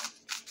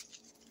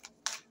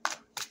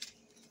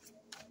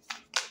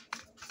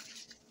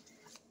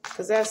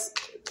 Because that's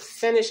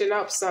finishing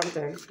up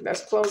something.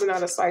 That's closing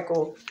out a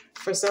cycle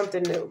for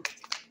something new.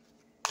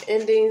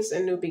 Endings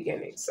and new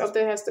beginnings.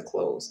 Something has to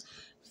close.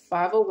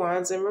 Five of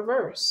Wands in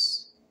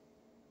reverse.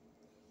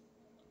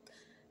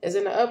 Is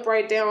in the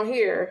upright down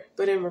here,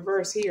 but in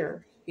reverse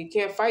here. He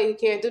can't fight. He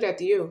can't do that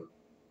to you.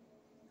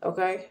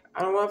 Okay?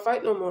 I don't want to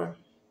fight no more.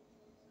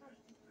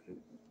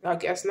 I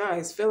guess not.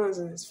 His feelings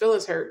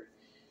hurt.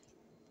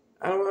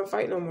 I don't want to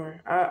fight no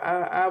more.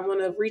 I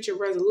want to reach a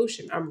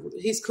resolution.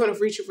 He's going to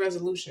reach a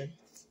resolution.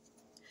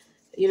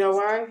 You know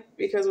why?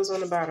 Because what's on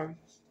the bottom?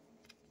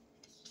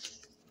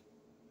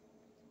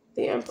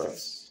 The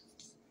Empress.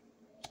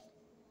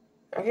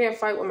 I can't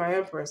fight with my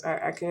Empress.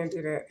 I can't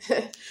do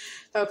that.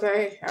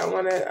 Okay,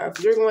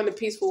 if you're going to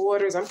peaceful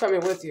waters, I'm coming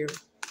with you.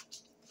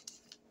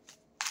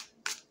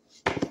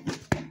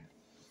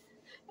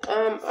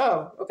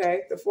 Oh,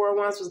 okay. The Four of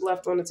Wands was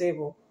left on the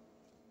table.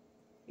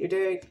 You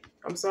dig?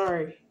 I'm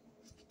sorry.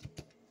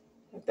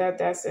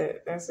 That's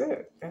it.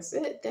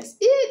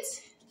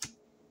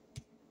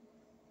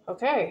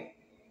 Okay.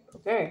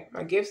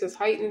 My gifts is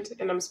heightened,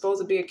 and I'm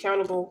supposed to be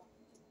accountable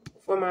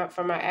for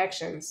my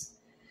actions.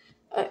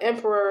 An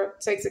emperor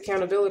takes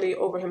accountability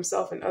over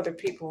himself and other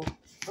people.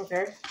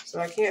 Okay, so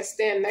I can't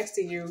stand next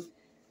to you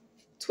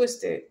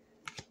twisted.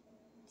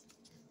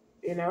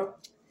 You know,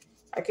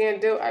 I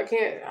don't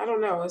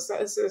know. It's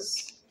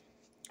just,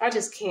 I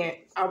just can't.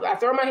 I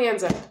throw my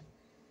hands up.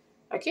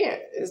 I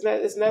can't.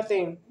 There's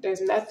nothing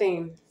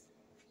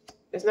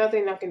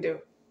I can do.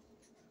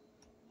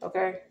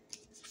 Okay,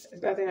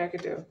 there's nothing I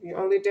can do.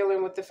 You're only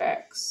dealing with the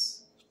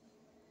facts.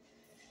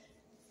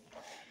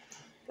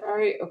 All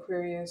right,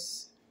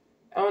 Aquarius.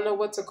 I don't know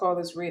what to call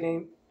this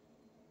reading.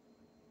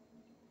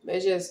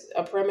 It's just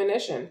a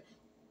premonition.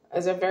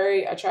 I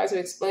tried to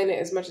explain it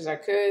as much as I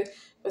could,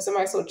 but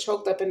somebody's so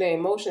choked up in their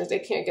emotions, they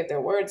can't get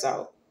their words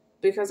out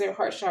because their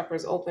heart chakra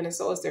is open, and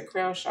so is their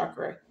crown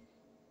chakra.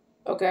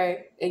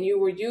 Okay? And you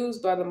were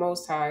used by the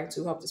Most High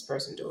to help this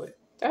person do it.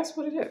 That's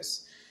what it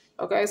is.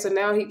 Okay, so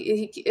now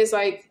he it's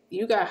like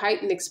you got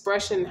heightened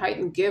expression,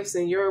 heightened gifts,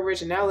 and your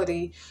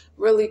originality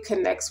really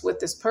connects with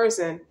this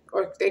person,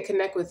 or they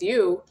connect with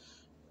you,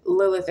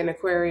 Lilith and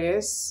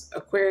Aquarius.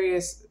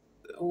 Aquarius,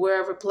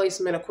 wherever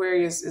placement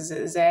Aquarius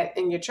is at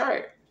in your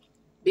chart,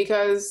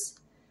 because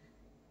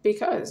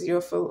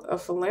you're a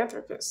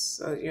philanthropist,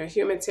 so you're a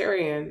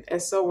humanitarian, and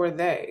so were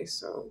they.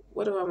 So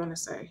what do I want to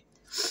say?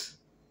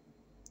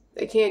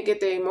 They can't get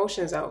their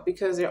emotions out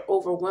because they're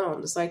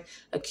overwhelmed. It's like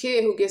a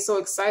kid who gets so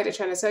excited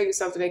trying to tell you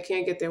something, they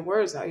can't get their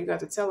words out. You got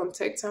to tell them,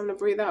 take time to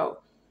breathe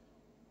out.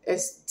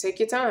 Take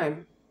your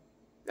time.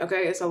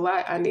 Okay, it's a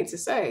lot I need to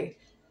say.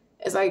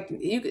 It's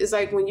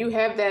like when you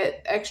have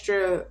that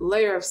extra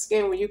layer of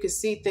skin where you can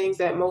see things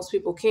that most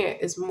people can't.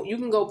 You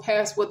can go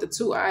past what the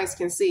two eyes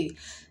can see,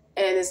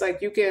 and it's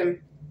like you can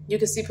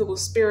see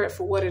people's spirit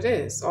for what it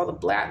is. All the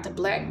black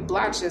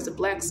blotches, the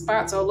black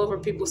spots all over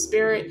people's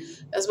spirit,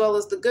 as well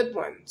as the good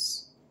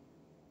ones.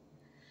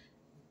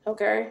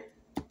 Okay,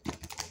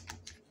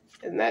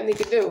 there's nothing you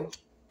can do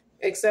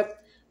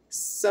except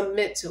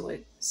submit to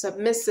it.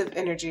 Submissive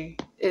energy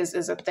is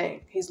a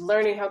thing. He's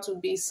learning how to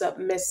be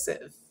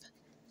submissive.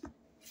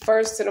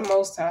 First to the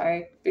Most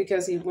High,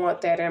 because he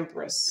wants that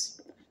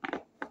Empress.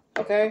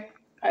 Okay?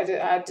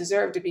 I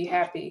deserve to be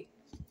happy.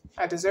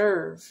 I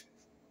deserve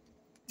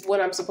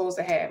what I'm supposed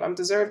to have. I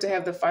deserve to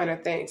have the finer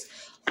things.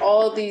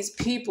 All these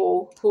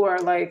people who are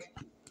like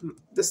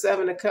the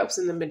Seven of Cups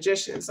and the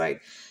magicians,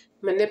 like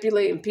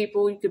manipulating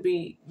people. You could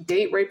be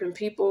date raping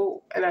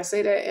people. And I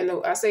say that, and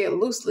I say it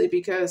loosely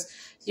because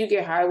you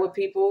get high with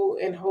people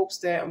in hopes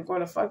that I'm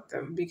going to fuck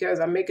them because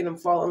I'm making them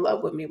fall in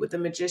love with me, with the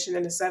magician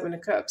and the Seven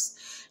of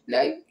Cups.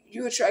 Now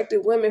you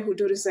attracted women who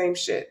do the same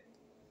shit.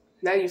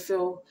 Now you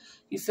feel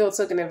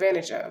taken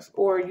advantage of,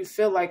 or you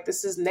feel like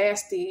this is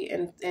nasty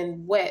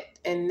and wet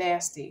and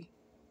nasty.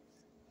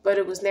 But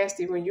it was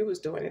nasty when you was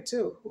doing it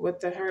too,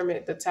 with the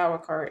Hermit, the Tower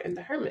card, and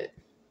the Hermit.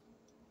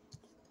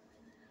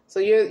 So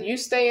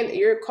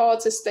you're called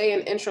to stay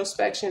in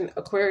introspection,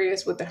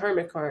 Aquarius, with the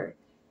Hermit card.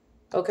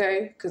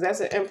 Okay? Because that's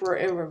an Emperor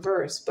in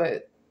reverse.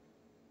 But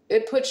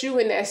it puts you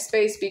in that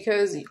space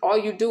because all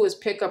you do is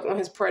pick up on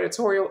his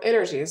predatorial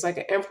energy. It's like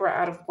an Emperor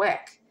out of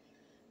whack.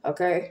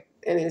 Okay?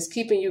 And it's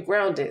keeping you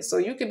grounded. So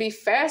you could be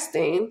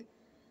fasting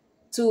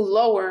to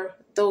lower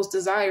those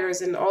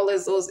desires and all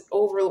of those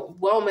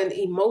overwhelming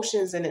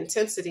emotions and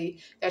intensity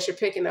that you're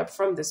picking up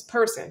from this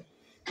person.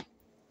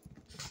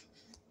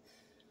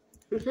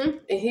 And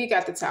he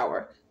got the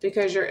Tower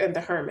because you're in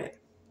the Hermit.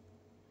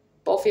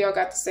 Both of y'all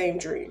got the same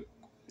dream.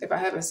 If I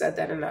haven't said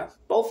that enough.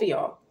 Both of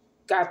y'all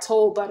got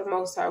told by the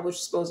Most High what you're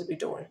supposed to be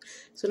doing.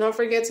 So don't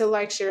forget to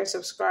like, share, and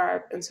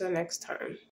subscribe. Until next time.